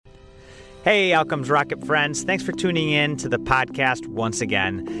Hey, Outcomes Rocket friends. Thanks for tuning in to the podcast once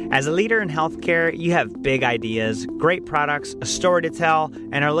again. As a leader in healthcare, you have big ideas, great products, a story to tell,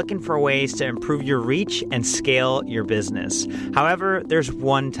 and are looking for ways to improve your reach and scale your business. However, there's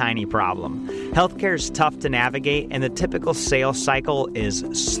one tiny problem. Healthcare is tough to navigate, and the typical sales cycle is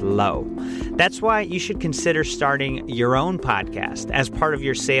slow. That's why you should consider starting your own podcast as part of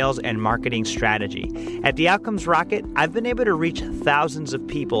your sales and marketing strategy. At the Outcomes Rocket, I've been able to reach thousands of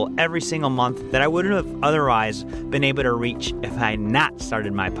people every single month that I wouldn't have otherwise been able to reach if I had not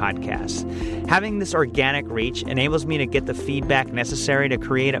started my podcast. Having this organic reach enables me to get the feedback necessary to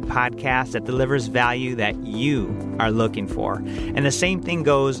create a podcast that delivers value that you are looking for. And the same thing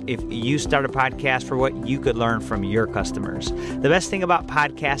goes if you start a podcast for what you could learn from your customers. The best thing about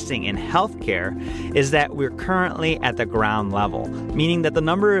podcasting in healthcare is that we're currently at the ground level, meaning that the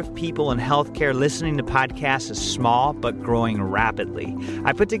number of people in healthcare listening to podcasts is small but growing rapidly.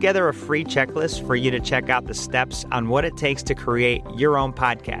 I put together a free checklist for you to check out the steps on what it takes to create your own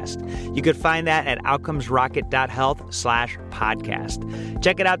podcast. You could find that at outcomesrocket.health/podcast.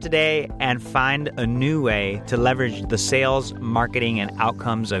 Check it out today and find a new way to leverage the sales, marketing, and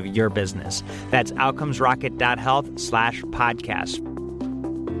outcomes of your business. That's outcomesrocket.health/podcast.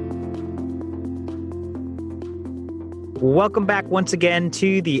 Welcome back once again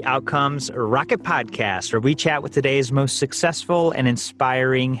to the Outcomes Rocket Podcast, where we chat with today's most successful and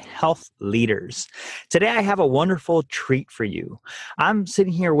inspiring health leaders. Today, I have a wonderful treat for you. I'm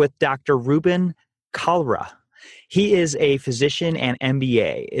sitting here with Dr. Ruben Kalra. He is a physician and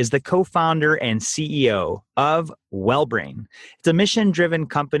MBA, is the co-founder and CEO of WellBrain. It's a mission-driven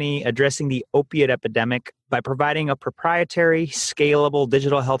company addressing the opioid epidemic by providing a proprietary, scalable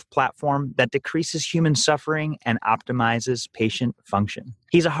digital health platform that decreases human suffering and optimizes patient function.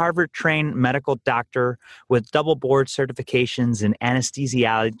 He's a Harvard-trained medical doctor with double board certifications in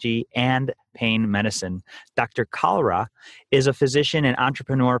anesthesiology and pain medicine. Dr. Kalra is a physician and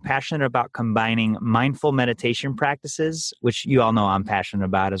entrepreneur passionate about combining mindful meditation practices, which you all know I'm passionate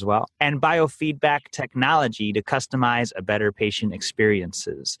about as well, and biofeedback technology to customize a better patient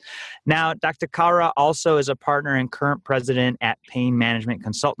experiences. Now, Dr. Kalra also is a partner and current president at Pain Management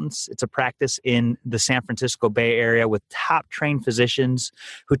Consultants. It's a practice in the San Francisco Bay Area with top trained physicians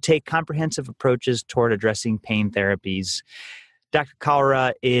who take comprehensive approaches toward addressing pain therapies. Dr.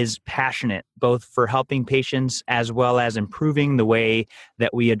 Kalra is passionate both for helping patients as well as improving the way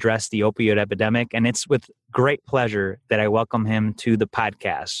that we address the opioid epidemic. And it's with great pleasure that I welcome him to the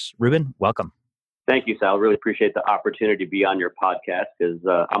podcast. Ruben, welcome. Thank you, Sal. Really appreciate the opportunity to be on your podcast because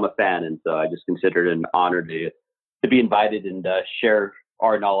I'm a fan. And so I just consider it an honor to be invited and share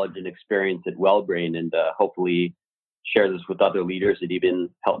our knowledge and experience at WellBrain and hopefully share this with other leaders and even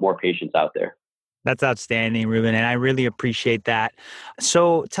help more patients out there. That's outstanding, Ruben, and I really appreciate that.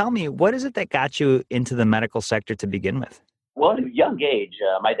 So tell me, what is it that got you into the medical sector to begin with? Well, at a young age,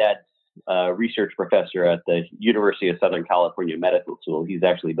 my dad's a research professor at the University of Southern California Medical School. He's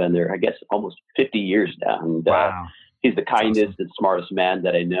actually been there, I guess, almost 50 years now. And, wow. He's the kindest and smartest man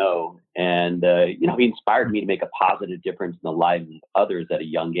that I know. And, he inspired me to make a positive difference in the lives of others at a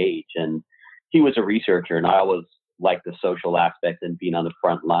young age. And he was a researcher, and I always liked the social aspect and being on the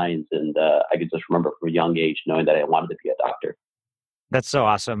front lines. And I could just remember from a young age knowing that I wanted to be a doctor. That's so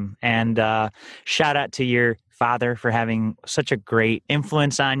awesome. And shout out to your father for having such a great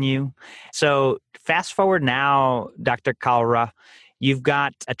influence on you. So fast forward now, Dr. Kalra, you've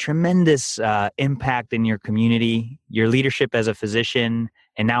got a tremendous impact in your community, your leadership as a physician,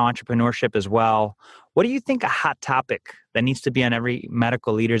 and now entrepreneurship as well. What do you think a hot topic that needs to be on every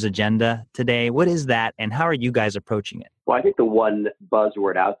medical leader's agenda today? What is that, and how are you guys approaching it? Well, I think the one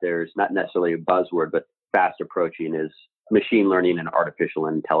buzzword out there is not necessarily a buzzword, but fast approaching is machine learning and artificial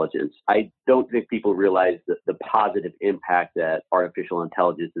intelligence. I don't think people realize that the positive impact that artificial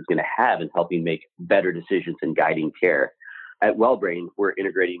intelligence is going to have in helping make better decisions and guiding care. At WellBrain, we're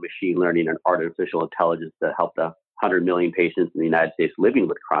integrating machine learning and artificial intelligence to help the 100 million patients in the United States living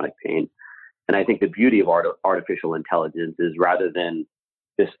with chronic pain. And I think the beauty of artificial intelligence is rather than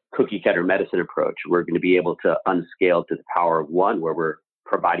this cookie cutter medicine approach, we're going to be able to unscale to the power of one, where we're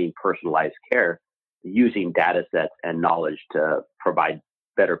providing personalized care using data sets and knowledge to provide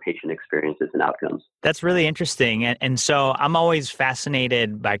better patient experiences and outcomes. That's really interesting. And so I'm always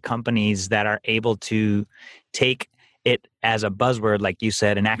fascinated by companies that are able to take it as a buzzword, like you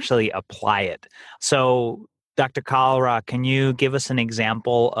said, and actually apply it. So Dr. Kalra, can you give us an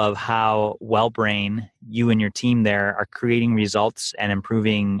example of how WellBrain, you and your team there, are creating results and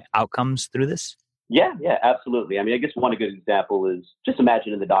improving outcomes through this? Yeah, absolutely. I mean, I guess one good example is just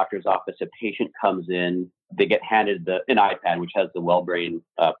imagine in the doctor's office, a patient comes in they get handed an iPad, which has the WellBrain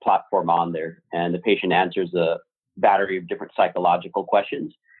platform on there, and the patient answers a battery of different psychological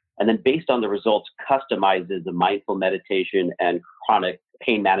questions. And then based on the results, customizes a mindful meditation and chronic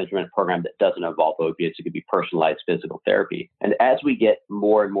pain management program that doesn't involve opiates. It could be personalized physical therapy. And as we get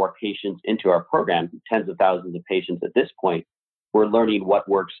more and more patients into our program, tens of thousands of patients at this point, we're learning what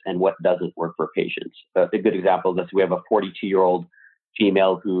works and what doesn't work for patients. A good example of this, we have a 42-year-old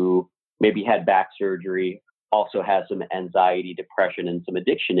female who maybe had back surgery, also has some anxiety, depression, and some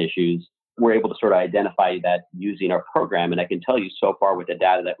addiction issues. We're able to sort of identify that using our program. And I can tell you so far with the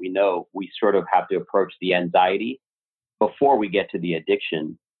data that we know, we sort of have to approach the anxiety before we get to the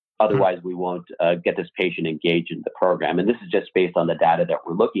addiction. Otherwise, we won't get this patient engaged in the program. And this is just based on the data that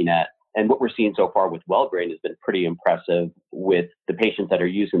we're looking at. And what we're seeing so far with WellBrain has been pretty impressive with the patients that are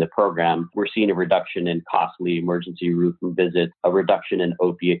using the program. We're seeing a reduction in costly emergency room visits, a reduction in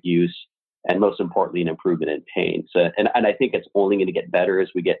opiate use, and most importantly, an improvement in pain. So, and I think it's only going to get better as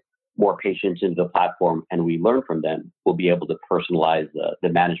we get more patients into the platform and we learn from them. We'll be able to personalize the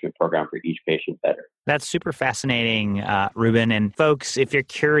management program for each patient better. That's super fascinating, Ruben. And folks, if you're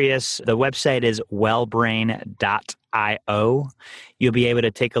curious, the website is wellbrain.io. You'll be able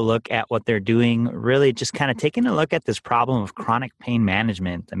to take a look at what they're doing, really just kind of taking a look at this problem of chronic pain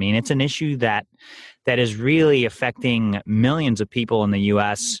management. I mean, it's an issue that is really affecting millions of people in the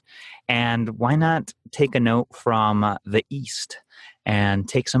U.S. And why not take a note from the East and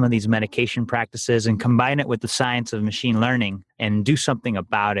take some of these medication practices and combine it with the science of machine learning and do something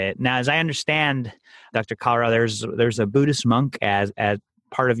about it. Now, as I understand, Dr. Kalra, there's a Buddhist monk as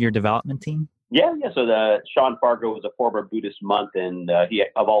part of your development team? Yeah. So Sean Fargo was a former Buddhist monk, and he,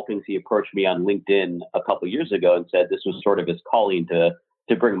 of all things, he approached me on LinkedIn a couple of years ago and said this was sort of his calling to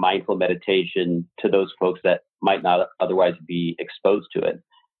bring mindful meditation to those folks that might not otherwise be exposed to it.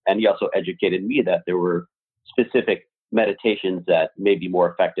 And he also educated me that there were specific meditations that may be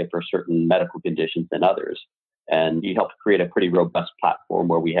more effective for certain medical conditions than others. And he helped create a pretty robust platform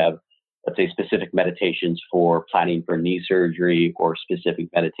where we have, let's say, specific meditations for planning for knee surgery or specific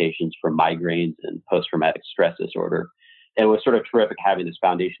meditations for migraines and post-traumatic stress disorder. And it was sort of terrific having this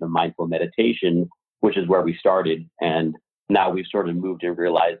foundation of mindful meditation, which is where we started. And now we've sort of moved and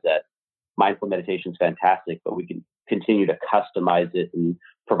realized that mindful meditation is fantastic, but we can continue to customize it and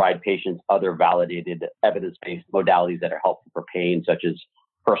provide patients other validated evidence-based modalities that are helpful for pain, such as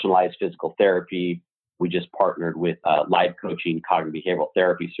personalized physical therapy. We just partnered with Live Coaching Cognitive Behavioral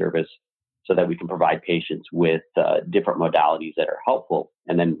Therapy Service so that we can provide patients with different modalities that are helpful.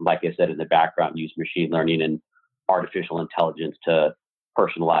 And then, like I said, in the background, use machine learning and artificial intelligence to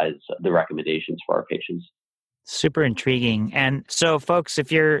personalize the recommendations for our patients. Super intriguing. And so, folks,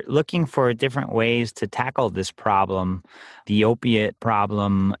 if you're looking for different ways to tackle this problem, the opiate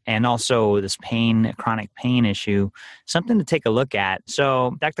problem, and also this chronic pain issue, something to take a look at.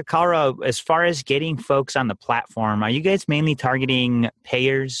 So, Dr. Kalra, as far as getting folks on the platform, are you guys mainly targeting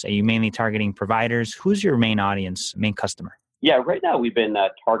payers? Are you mainly targeting providers? Who's your main audience, main customer? Yeah, right now we've been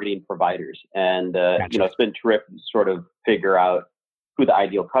targeting providers, and Gotcha. it's been terrific to sort of figure out who the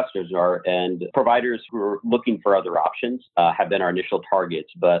ideal customers are, and providers who are looking for other options have been our initial targets.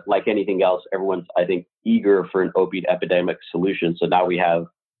 But like anything else, everyone's, I think, eager for an opiate epidemic solution. So now we have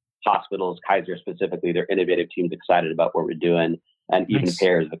hospitals, Kaiser specifically, their innovative teams excited about what we're doing. And even Nice.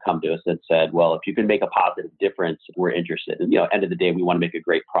 payers have come to us and said, well, if you can make a positive difference, we're interested. And, end of the day, we want to make a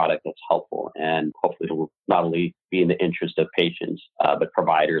great product that's helpful. And hopefully it will not only be in the interest of patients, but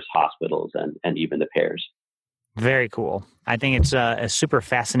providers, hospitals, and even the payers. Very cool. I think it's a super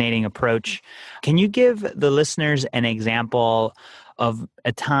fascinating approach. Can you give the listeners an example of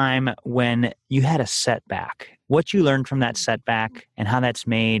a time when you had a setback, what you learned from that setback, and how that's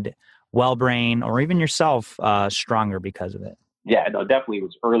made WellBrain or even yourself stronger because of it? Yeah, no, definitely it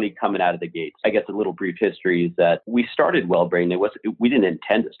was early coming out of the gates. I guess a little brief history is that we started WellBrain. We didn't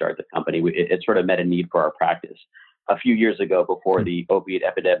intend to start the company. It sort of met a need for our practice. A few years ago, before the opiate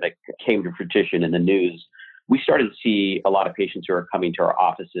epidemic came to fruition in the news, we started to see a lot of patients who are coming to our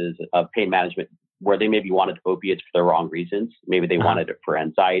offices of pain management where they maybe wanted opiates for the wrong reasons. Maybe they wanted it for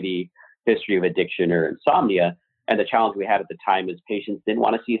anxiety, history of addiction, or insomnia. And the challenge we had at the time is patients didn't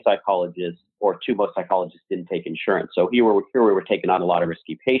want to see a psychologist, or most psychologists didn't take insurance. So here we were taking on a lot of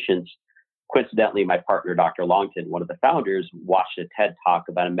risky patients. Coincidentally, my partner, Dr. Longton, one of the founders, watched a TED talk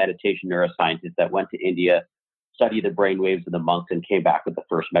about a meditation neuroscientist that went to India, studied the brainwaves of the monks, and came back with the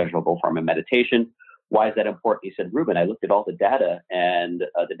first measurable form of meditation. Why is that important? He said, Ruben, I looked at all the data, and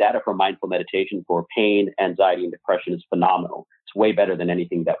the data for mindful meditation for pain, anxiety, and depression is phenomenal. It's way better than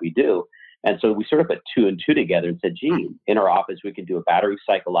anything that we do. And so we sort of put two and two together and said, gee, in our office, we can do a battery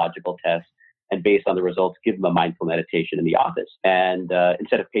psychological test and based on the results, give them a mindful meditation in the office. And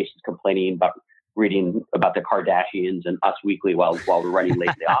instead of patients complaining about reading about the Kardashians and Us Weekly while we're running late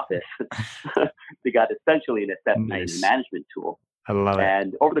in the office, they got essentially an assessment and management tool. I love it.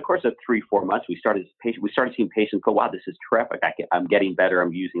 And over the course of 3-4 months, we started seeing patients go, wow, this is terrific. I'm getting better.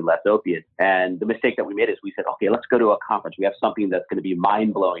 I'm using less opiates. And the mistake that we made is we said, okay, let's go to a conference. We have something that's going to be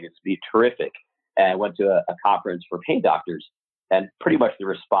mind-blowing. It's going to be terrific. And I went to a conference for pain doctors. And pretty much the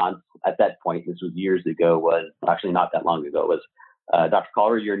response at that point, this was years ago, was actually not that long ago, was, Dr.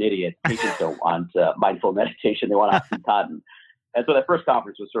 Collier, you're an idiot. Patients don't want mindful meditation. They want OxyContin. And so that first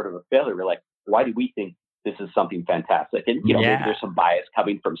conference was sort of a failure. We're like, why do we think this is something fantastic? And, maybe there's some bias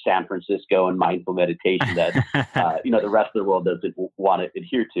coming from San Francisco and mindful meditation that, the rest of the world doesn't want to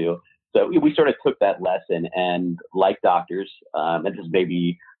adhere to. So we sort of took that lesson, and like doctors, and this is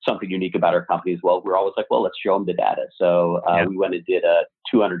maybe something unique about our company as well, we're always like, well, let's show them the data. So we went and did a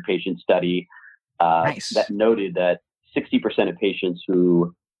 200 patient study that noted that 60% of patients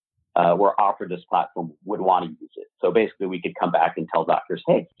who were offered this platform would want to use it. So basically we could come back and tell doctors,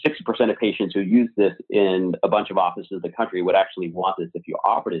 hey, 60% of patients who use this in a bunch of offices in the country would actually want this if you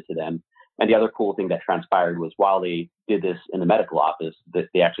offered it to them. And the other cool thing that transpired was while they did this in the medical office, that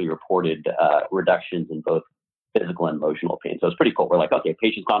they actually reported reductions in both physical and emotional pain. So it's pretty cool. We're like, okay,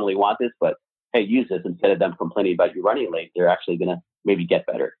 patients not only want this, but hey, use this. Instead of them complaining about you running late, they're actually going to maybe get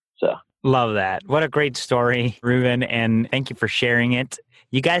better. So love that. What a great story, Ruben. And thank you for sharing it.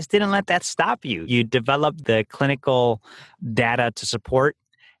 You guys didn't let that stop you. You developed the clinical data to support,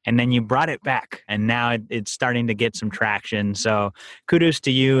 and then you brought it back. And now it's starting to get some traction. So kudos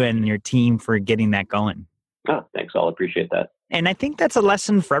to you and your team for getting that going. Oh, thanks. I'll appreciate that. And I think that's a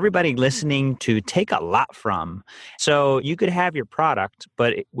lesson for everybody listening to take a lot from. So you could have your product,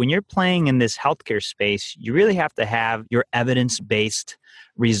 but when you're playing in this healthcare space, you really have to have your evidence-based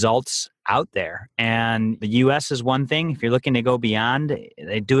results out there. And the US is one thing. If you're looking to go beyond,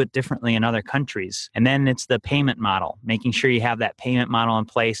 they do it differently in other countries. And then it's the payment model, making sure you have that payment model in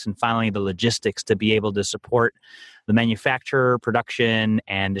place, and finally the logistics to be able to support the manufacturer, production,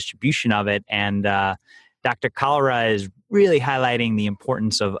 and distribution of it. And Dr. Kalra is really highlighting the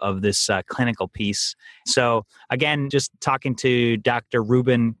importance of this clinical piece. So again, just talking to Dr.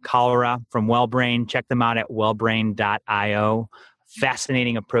 Ruben Kalra from WellBrain. Check them out at wellbrain.io.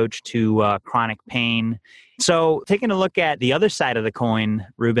 Fascinating approach to chronic pain. So taking a look at the other side of the coin,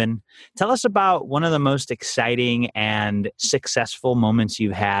 Ruben, tell us about one of the most exciting and successful moments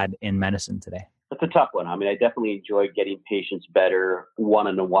you've had in medicine today. That's a tough one. I mean, I definitely enjoy getting patients better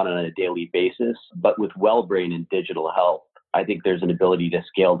one-on-one on a daily basis. But with WellBrain and digital health, I think there's an ability to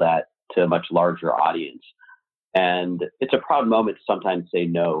scale that to a much larger audience. And it's a proud moment to sometimes say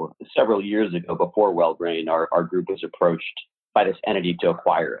no. Several years ago, before WellBrain, our group was approached by this entity to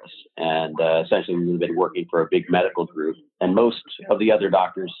acquire us. And essentially, we've been working for a big medical group, and most of the other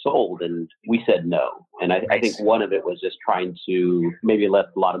doctors sold, and we said no. And I think one of it was just trying to maybe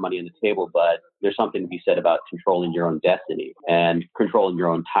left a lot of money on the table, but there's something to be said about controlling your own destiny and controlling your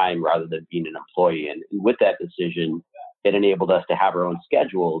own time rather than being an employee. And with that decision, it enabled us to have our own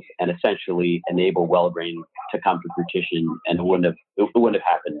schedules and essentially enable WellBrain to come to fruition. And it wouldn't have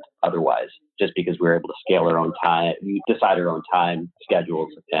happened otherwise, just because we were able to scale our own time, decide our own time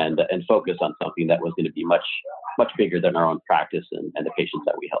schedules, and focus on something that was going to be much bigger than our own practice and the patients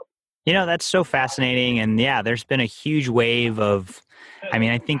that we help. You know, that's so fascinating. And yeah, there's been a huge wave of,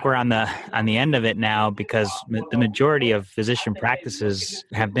 I think we're on the end of it now, because the majority of physician practices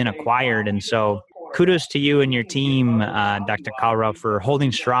have been acquired. And so kudos to you and your team, Dr. Kalra, for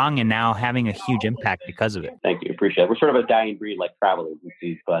holding strong and now having a huge impact because of it. Thank you. Appreciate it. We're sort of a dying breed like travel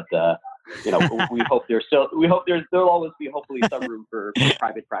agencies, but we hope there'll always be hopefully some room for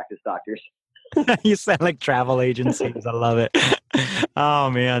private practice doctors. You sound like travel agencies. I love it. Oh,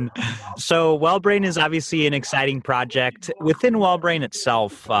 man. So WellBrain is obviously an exciting project. Within WellBrain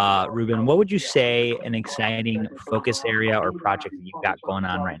itself, Ruben, what would you say an exciting focus area or project that you've got going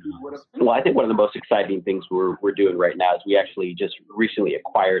on right now? Well, I think one of the most exciting things we're doing right now is we actually just recently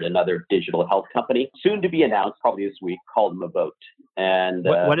acquired another digital health company, soon to be announced probably this week, called Mevoked. And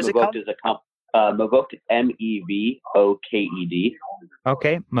what is Mevoked it called? Mevoked, MEVOKED.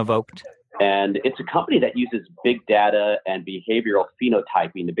 Okay, Mevoked. And it's a company that uses big data and behavioral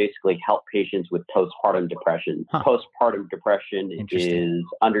phenotyping to basically help patients with postpartum depression. Postpartum depression is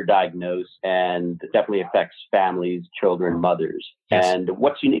underdiagnosed and definitely affects families, children, mothers. Yes. And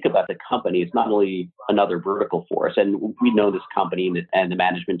what's unique about the company is not only another vertical for us, and we know this company and the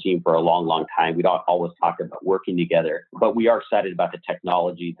management team for a long, long time. We don't always talk about working together, but we are excited about the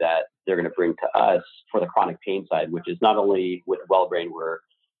technology that they're going to bring to us for the chronic pain side, which is not only with WellBrain, we're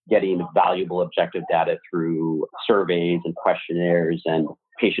getting valuable objective data through surveys and questionnaires and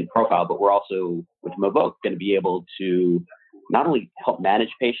patient profile, but we're also with Movoke going to be able to not only help manage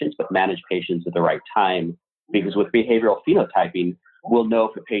patients, but manage patients at the right time. Because with behavioral phenotyping, we'll know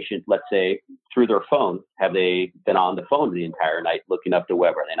if a patient, let's say, through their phone, have they been on the phone the entire night looking up the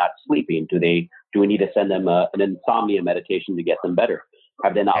web? Are they not sleeping? Do we need to send them an insomnia medication to get them better?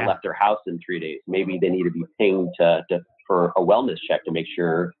 Have they not left their house in 3 days? Maybe they need to be pinged for a wellness check to make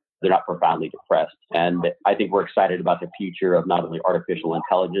sure they're not profoundly depressed. And I think we're excited about the future of not only artificial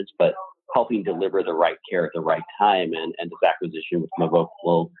intelligence, but helping deliver the right care at the right time. And this acquisition with Movoke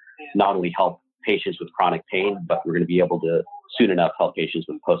will not only help patients with chronic pain, but we're going to be able to soon enough help patients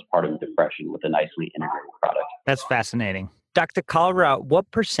with postpartum depression with a nicely integrated product. That's fascinating. Dr. Kalra, what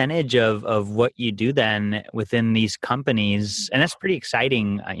percentage of what you do then within these companies, and that's pretty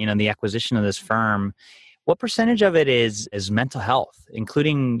exciting, the acquisition of this firm, what percentage of it is mental health,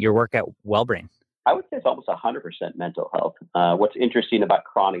 including your work at WellBrain? I would say it's almost 100% mental health. What's interesting about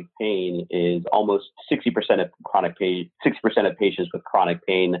chronic pain is almost 60% of patients with chronic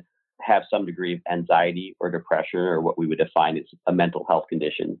pain have some degree of anxiety or depression, or what we would define as a mental health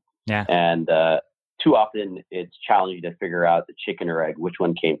condition. Yeah. And too often it's challenging to figure out the chicken or egg, which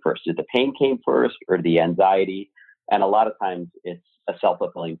one came first. Did the pain came first or the anxiety? And a lot of times it's a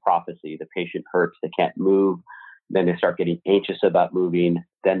self-fulfilling prophecy. The patient hurts, they can't move. Then they start getting anxious about moving.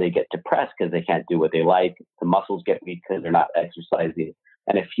 Then they get depressed because they can't do what they like. The muscles get weak because they're not exercising.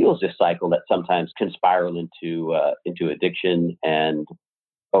 And it fuels this cycle that sometimes can spiral into addiction and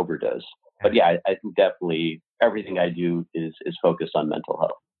overdose. But yeah, I think definitely everything I do is focused on mental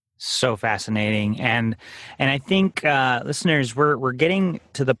health. So fascinating. And I think listeners, we're getting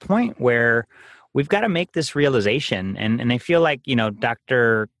to the point where we've got to make this realization. And I feel like,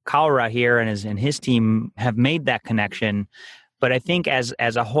 Dr. Kalra here and his team have made that connection. But I think as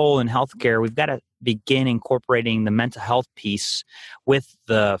a whole in healthcare, we've got to begin incorporating the mental health piece with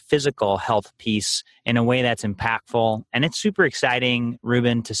the physical health piece in a way that's impactful. And it's super exciting,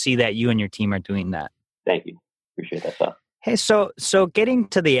 Ruben, to see that you and your team are doing that. Thank you. Appreciate that stuff. Hey, so getting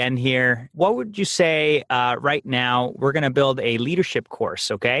to the end here, what would you say right now? We're going to build a leadership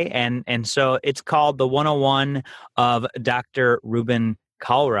course, okay? And so it's called the 101 of Dr. Ruben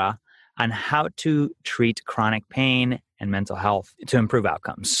Kalra on how to treat chronic pain and mental health to improve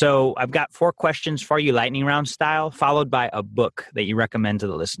outcomes. So I've got 4 questions for you, lightning round style, followed by a book that you recommend to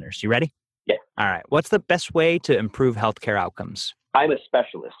the listeners. You ready? Yeah. All right. What's the best way to improve healthcare outcomes? I'm a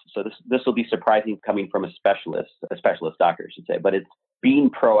specialist, so this will be surprising coming from a specialist doctor, I should say, but it's being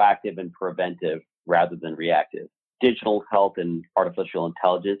proactive and preventive rather than reactive. Digital health and artificial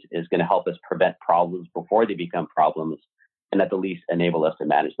intelligence is going to help us prevent problems before they become problems, and at the least enable us to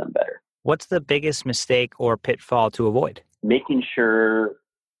manage them better. What's the biggest mistake or pitfall to avoid? Making sure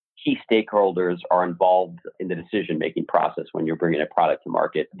key stakeholders are involved in the decision-making process when you're bringing a product to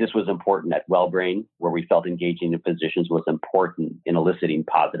market. This was important at WellBrain, where we felt engaging the physicians was important in eliciting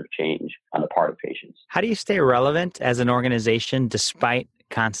positive change on the part of patients. How do you stay relevant as an organization despite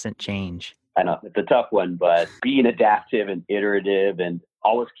constant change? I know it's a tough one, but being adaptive and iterative and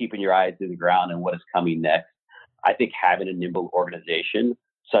always keeping your eyes to the ground and what is coming next. I think having a nimble organization,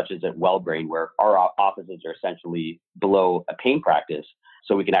 such as at WellBrain, where our offices are essentially below a pain practice,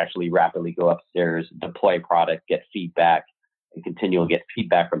 so we can actually rapidly go upstairs, deploy product, get feedback, and continually get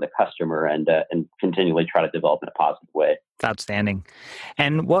feedback from the customer and continually try to develop in a positive way. It's outstanding.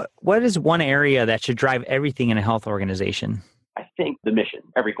 And what is one area that should drive everything in a health organization? I think the mission.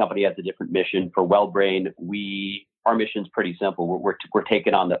 Every company has a different mission. For WellBrain, our mission is pretty simple. We're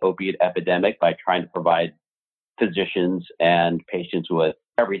taking on the opiate epidemic by trying to provide physicians and patients with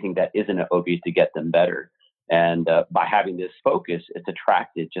everything that isn't an opiate to get them better. And by having this focus, it's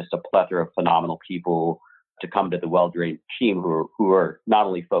attracted just a plethora of phenomenal people to come to the WellBrain team who are not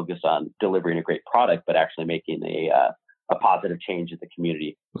only focused on delivering a great product, but actually making a positive change in the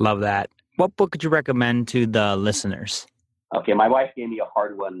community. Love that. What book could you recommend to the listeners? Okay, my wife gave me a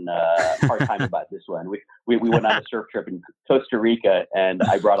hard time about this one. We went on a surf trip in Costa Rica, and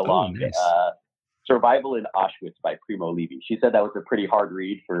I brought along Survival in Auschwitz by Primo Levi. She said that was a pretty hard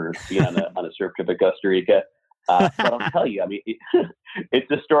read for being on a surf trip in Costa Rica. But I'll tell you, I mean, it's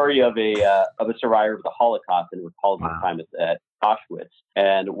the story of a survivor of the Holocaust and recalls his time at Auschwitz.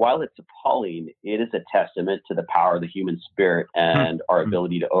 And while it's appalling, it is a testament to the power of the human spirit and our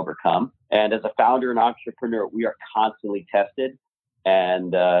ability to overcome. And as a founder and entrepreneur, we are constantly tested.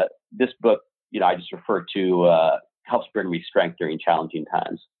 And this book, I just refer to helps bring me strength during challenging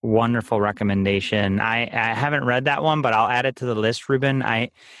times. Wonderful recommendation. I haven't read that one, but I'll add it to the list, Ruben. I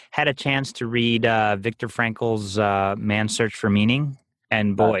had a chance to read Viktor Frankl's Man's Search for Meaning.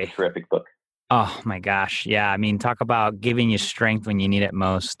 And boy, It's a terrific book. Oh my gosh. Yeah. I mean, talk about giving you strength when you need it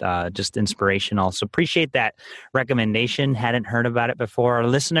most. Just inspirational. So appreciate that recommendation. Hadn't heard about it before. Our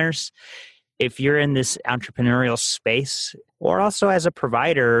listeners, if you're in this entrepreneurial space or also as a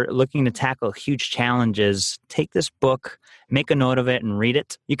provider looking to tackle huge challenges, take this book, make a note of it and read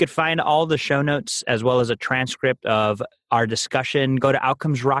it. You could find all the show notes as well as a transcript of our discussion. Go to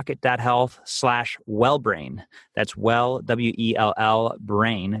outcomesrocket.health/wellbrain. That's well, WELL,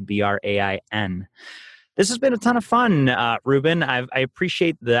 brain, BRAIN. This has been a ton of fun, Ruben. I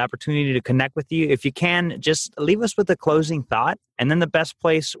appreciate the opportunity to connect with you. If you can, just leave us with a closing thought and then the best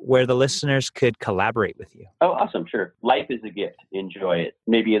place where the listeners could collaborate with you. Oh, awesome. Sure. Life is a gift. Enjoy it.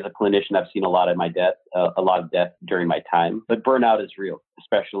 Maybe as a clinician, I've seen a lot of death during my time, but burnout is real,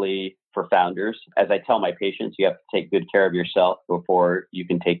 especially for founders. As I tell my patients, you have to take good care of yourself before you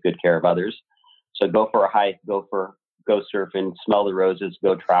can take good care of others. So go for a hike, go surfing, smell the roses,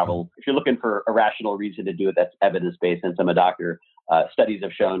 go travel. If you're looking for a rational reason to do it, that's evidence-based. And I'm a doctor. Studies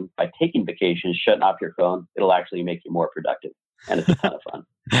have shown by taking vacations, shutting off your phone, it'll actually make you more productive. And it's a ton of fun.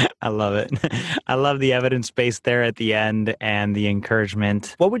 I love it. I love the evidence base there at the end and the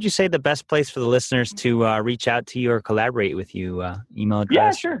encouragement. What would you say the best place for the listeners to reach out to you or collaborate with you? Email address? Yeah,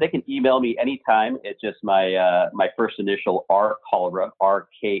 sure. They can email me anytime. It's just my first initial Rkalra,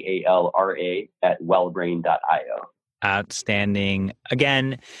 RKALRA @wellbrain.io. Outstanding.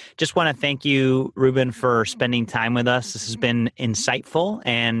 Again, just want to thank you, Ruben, for spending time with us. This has been insightful,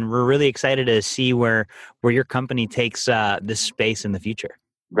 and we're really excited to see where your company takes this space in the future.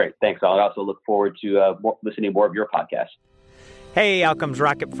 Great. Thanks. I'll also look forward to listening more of your podcast. Hey, Outcomes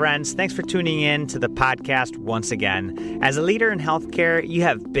Rocket friends. Thanks for tuning in to the podcast once again. As a leader in healthcare, you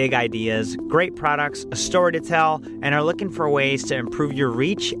have big ideas, great products, a story to tell, and are looking for ways to improve your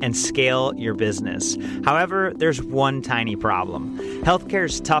reach and scale your business. However, there's one tiny problem. Healthcare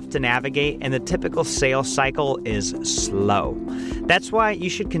is tough to navigate, and the typical sales cycle is slow. That's why you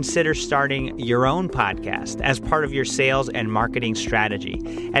should consider starting your own podcast as part of your sales and marketing strategy.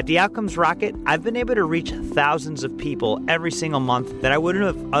 At the Outcomes Rocket, I've been able to reach thousands of people every single month that I wouldn't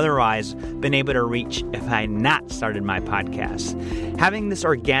have otherwise been able to reach if I had not started my podcast. Having this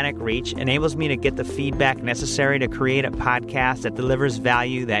organic reach enables me to get the feedback necessary to create a podcast that delivers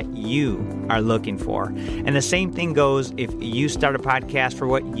value that you are looking for. And the same thing goes if you start a podcast for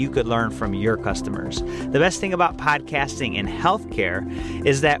what you could learn from your customers. The best thing about podcasting in healthcare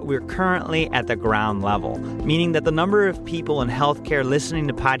is that we're currently at the ground level, meaning that the number of people in healthcare listening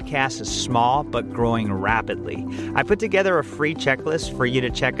to podcasts is small but growing rapidly. I put together a free checklist for you to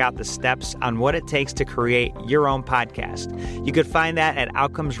check out the steps on what it takes to create your own podcast. You could find that at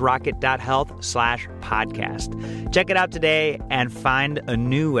outcomesrocket.health/podcast. Check it out today and find a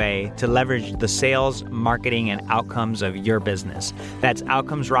new way to leverage the sales, marketing, and outcomes of your business. That's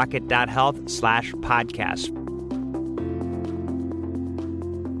outcomesrocket.health/podcast.